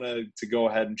 if you want to go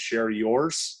ahead and share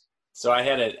yours. So I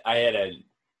had an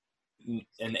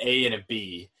A and a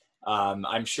B.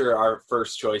 I'm sure our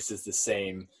first choice is the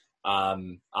same.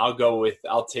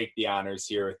 I'll take the honors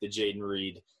here with the Jayden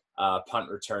Reed punt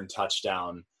return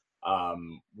touchdown.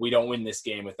 We don't win this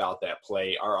game without that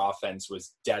play. Our offense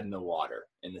was dead in the water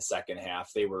in the second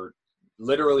half. They were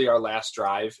literally our last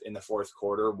drive in the fourth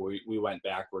quarter. We went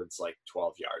backwards like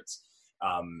 12 yards.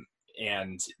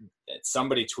 And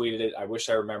somebody tweeted it. I wish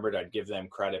I remembered. I'd give them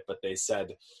credit, but they said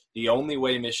the only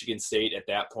way Michigan State at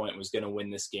that point was going to win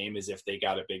this game is if they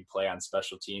got a big play on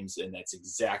special teams, and that's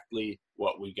exactly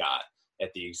what we got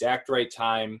at the exact right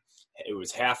time. It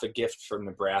was half a gift from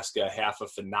Nebraska, half a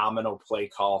phenomenal play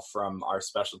call from our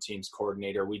special teams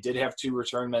coordinator. We did have 2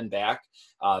 return men back.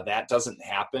 That doesn't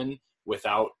happen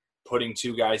without putting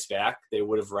 2 guys back. They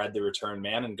would have read the return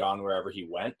man and gone wherever he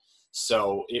went.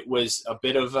 So it was a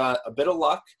bit of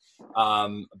luck, a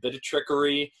bit of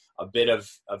trickery, a bit of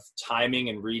timing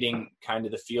and reading kind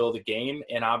of the feel of the game.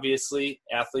 And obviously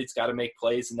athletes got to make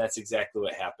plays, and that's exactly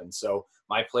what happened. So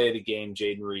my play of the game,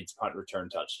 Jayden Reed's punt return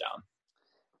touchdown.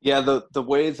 Yeah, the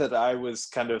way that I was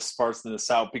kind of sparsing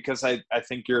this out, because I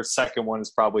think your second one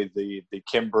is probably the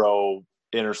Kimbrough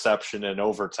interception in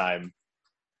overtime.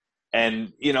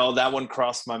 And, that one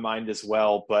crossed my mind as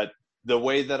well. But the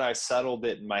way that I settled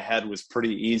it in my head was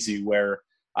pretty easy, where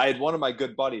I had one of my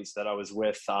good buddies that I was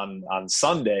with on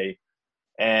Sunday,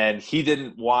 and he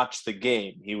didn't watch the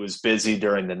game. He was busy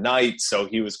during the night, so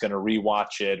he was going to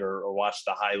rewatch it or watch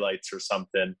the highlights or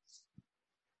something.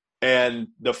 And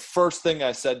the first thing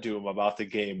I said to him about the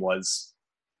game was,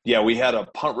 yeah, we had a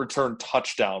punt return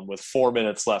touchdown with 4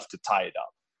 minutes left to tie it up.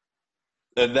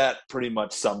 And that pretty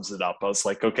much sums it up. I was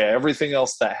like, okay, everything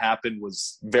else that happened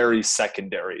was very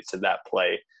secondary to that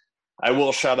play. I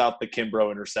will shout out the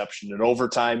Kimbrough interception in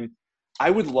overtime. I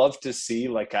would love to see,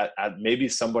 maybe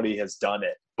somebody has done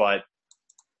it, but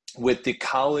with the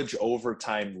college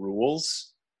overtime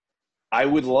rules, I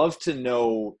would love to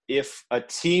know if a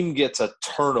team gets a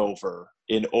turnover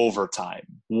in overtime,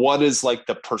 what is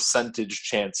the percentage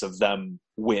chance of them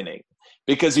winning?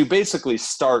 Because you basically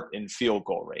start in field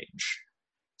goal range.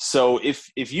 So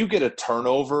if you get a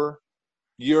turnover,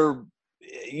 you're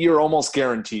almost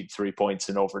guaranteed 3 points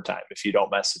in overtime if you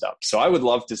don't mess it up. So I would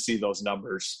love to see those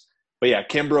numbers. But yeah,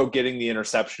 Kimbrough getting the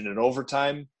interception in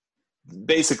overtime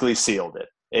basically sealed it.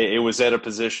 It was at a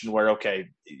position where, okay,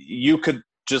 you could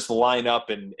just line up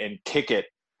and kick it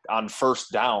on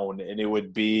first down, and it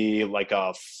would be like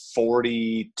a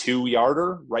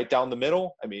 42-yarder right down the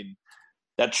middle. I mean,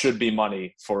 that should be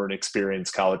money for an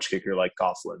experienced college kicker like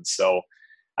Coughlin. So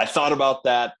I thought about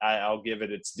that. I'll give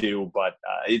it its due, but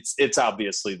it's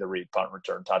obviously the Reed punt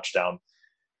return touchdown.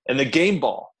 And the game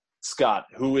ball, Scott,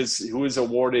 who is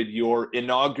awarded your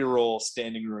inaugural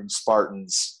Standing Room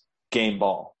Spartans game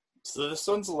ball? So this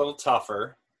one's a little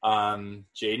tougher.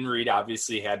 Jayden Reed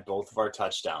obviously had both of our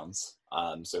touchdowns,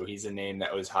 so he's a name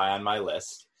that was high on my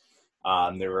list.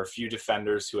 There were a few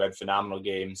defenders who had phenomenal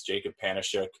games. Jacob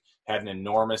Panasiuk had an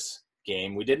enormous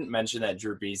game. We didn't mention that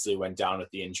Drew Beasley went down with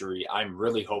the injury. I'm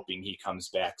really hoping he comes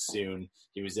back soon.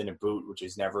 He was in a boot, which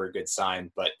is never a good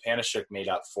sign, but Panasiuk made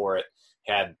up for it,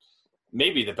 had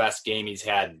maybe the best game he's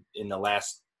had in the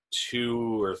last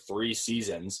 2 or 3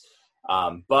 seasons.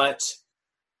 But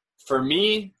for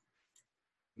me,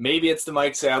 maybe it's the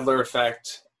Mike Sadler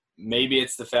effect. maybe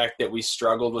it's the fact that we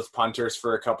struggled with punters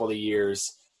for a couple of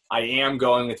years. I am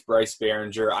going with Bryce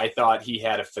Behringer. I thought he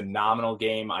had a phenomenal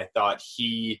game. I thought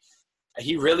he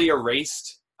really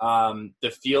erased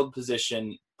the field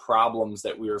position problems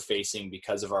that we were facing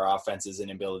because of our offense's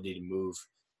inability to move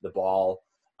the ball.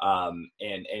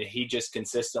 And he just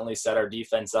consistently set our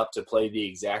defense up to play the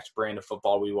exact brand of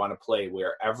football we want to play,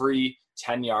 where every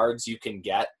 10 yards you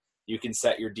can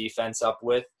set your defense up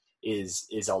with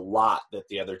is a lot that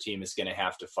the other team is going to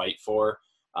have to fight for,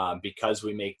 because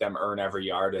we make them earn every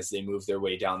yard as they move their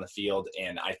way down the field.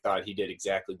 And I thought he did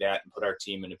exactly that and put our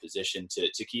team in a position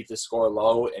to keep the score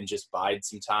low and just bide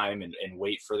some time and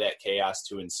wait for that chaos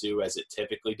to ensue, as it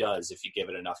typically does if you give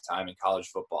it enough time in college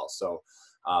football. So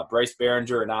Bryce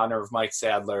Behringer, in honor of Mike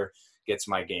Sadler, gets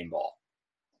my game ball.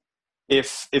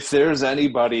 If there's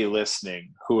anybody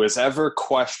listening who has ever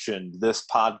questioned this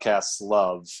podcast's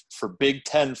love for Big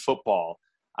Ten football,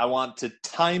 I want to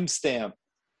timestamp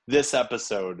this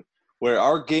episode where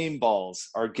our game balls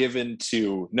are given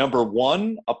to, number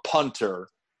one, a punter,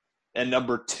 and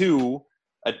number two,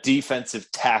 a defensive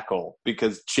tackle,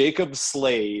 because Jacob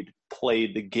Slade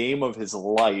played the game of his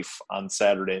life on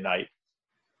Saturday night.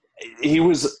 He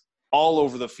was all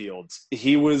over the field.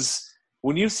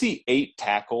 When you see 8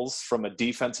 tackles from a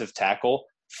defensive tackle,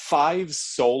 5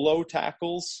 solo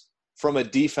tackles from a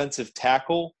defensive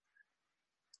tackle,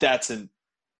 that's an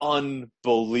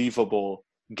unbelievable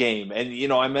game.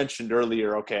 And, I mentioned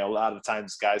earlier, okay, a lot of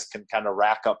times guys can kind of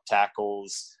rack up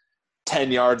tackles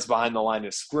 10 yards behind the line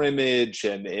of scrimmage,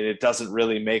 and it doesn't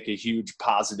really make a huge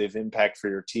positive impact for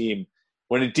your team.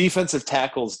 When a defensive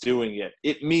tackle is doing it,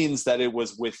 it means that it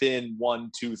was within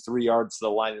 1, 2, 3 yards of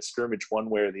the line of scrimmage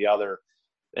one way or the other.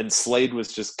 And Slade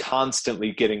was just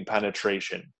constantly getting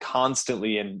penetration,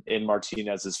 constantly in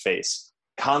Martinez's face,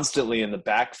 constantly in the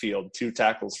backfield, 2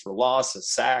 tackles for loss, a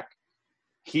sack.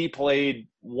 He played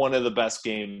one of the best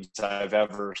games I've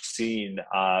ever seen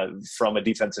from a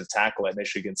defensive tackle at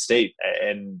Michigan State.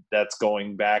 And that's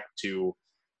going back to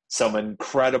some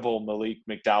incredible Malik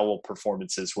McDowell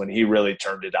performances when he really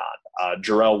turned it on.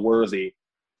 Jarrell Worthy.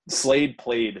 Slade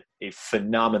played a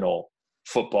phenomenal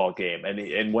football game.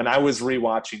 And when I was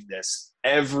rewatching this,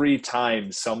 every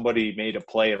time somebody made a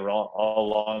play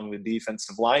along the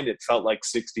defensive line, it felt like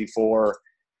 64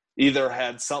 either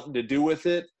had something to do with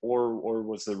it or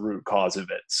was the root cause of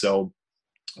it. So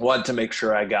wanted to make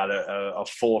sure I got a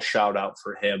full shout out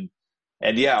for him.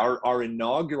 And yeah, our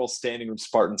inaugural Standing Room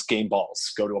Spartans game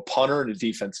balls go to a punter and a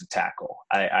defensive tackle.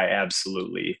 I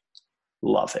absolutely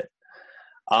love it.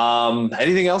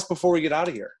 Anything else before we get out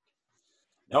of here?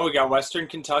 No, we got Western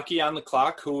Kentucky on the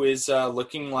clock, who is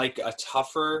looking like a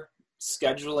tougher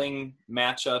scheduling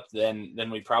matchup than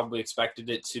we probably expected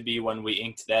it to be when we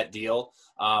inked that deal.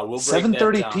 We'll break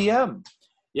 7:30 p.m.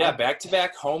 Yeah,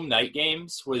 back-to-back home night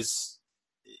games was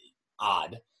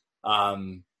odd.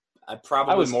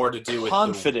 Probably more to do with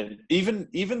confident.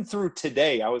 Even through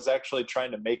today, I was actually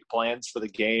trying to make plans for the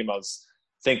game. I was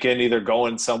thinking either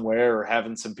going somewhere or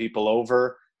having some people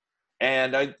over.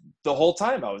 And the whole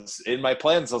time I was in my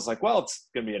plans, I was like, well, it's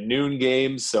going to be a noon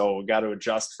game, so got to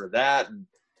adjust for that. And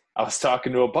I was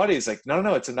talking to a buddy. He's like,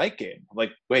 no, it's a night game. I'm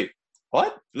like, wait,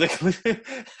 what?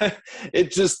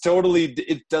 It just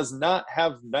it does not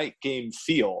have night game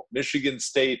feel. Michigan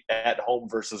State at home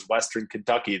versus Western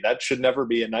Kentucky. That should never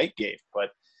be a night game.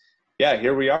 But yeah,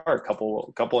 here we are, a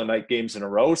couple of night games in a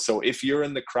row. So if you're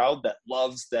in the crowd that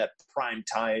loves that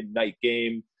primetime night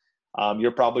game,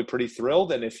 you're probably pretty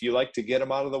thrilled. And if you like to get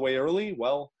them out of the way early,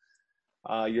 well,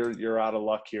 you're out of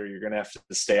luck here. You're going to have to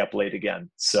stay up late again.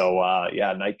 So,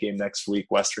 yeah, night game next week,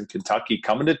 Western Kentucky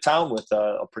coming to town with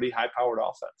a pretty high-powered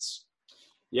offense.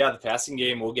 Yeah, the passing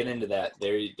game, we'll get into that.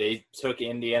 They took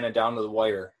Indiana down to the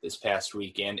wire this past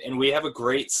weekend, and we have a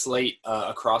great slate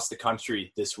across the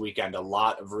country this weekend. A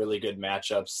lot of really good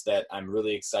matchups that I'm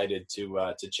really excited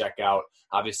to check out.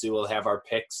 Obviously, we'll have our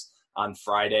picks on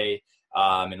Friday,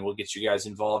 and we'll get you guys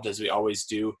involved as we always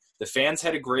do. The fans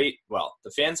had a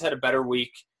better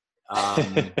week.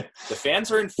 The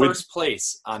fans are in first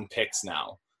place on picks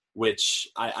now, which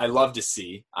I love to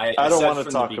see. I don't want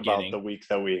to talk about the week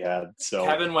that we had. So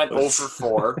Kevin went 0 for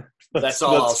 4. That's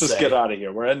all I'll say. Let's just get out of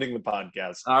here. We're ending the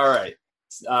podcast. All right.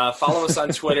 Follow us on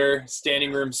Twitter,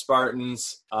 Standing Room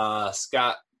Spartans.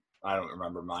 Scott, I don't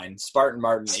remember mine. Spartan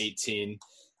Martin 18.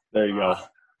 There you go.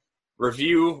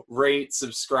 Review, rate,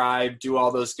 subscribe, do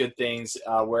all those good things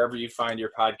wherever you find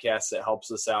your podcast. That helps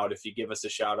us out. If you give us a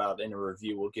shout out in a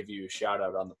review, we'll give you a shout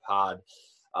out on the pod.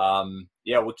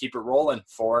 Yeah, we'll keep it rolling.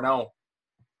 4-0.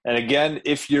 And again,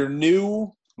 if you're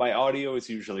new, my audio is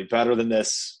usually better than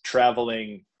this.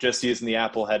 Traveling, just using the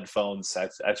Apple headphones,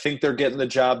 I think they're getting the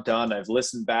job done. I've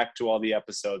listened back to all the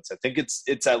episodes. I think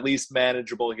it's at least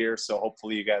manageable here, so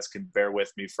hopefully you guys can bear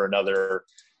with me for another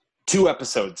 2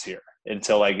 episodes here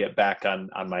until I get back on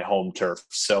my home turf.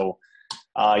 So,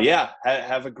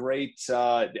 have a great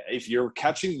if you're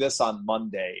catching this on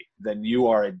Monday, then you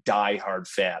are a diehard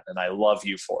fan, and I love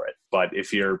you for it. But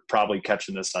if you're probably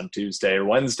catching this on Tuesday or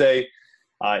Wednesday,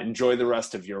 enjoy the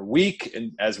rest of your week.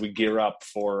 And as we gear up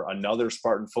for another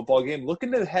Spartan football game,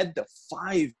 looking to head to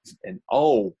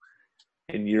 5-0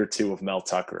 in year 2 of Mel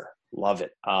Tucker. Love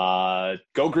it.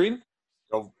 Go Green.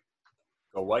 Go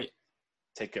White.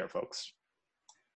 Take care, folks.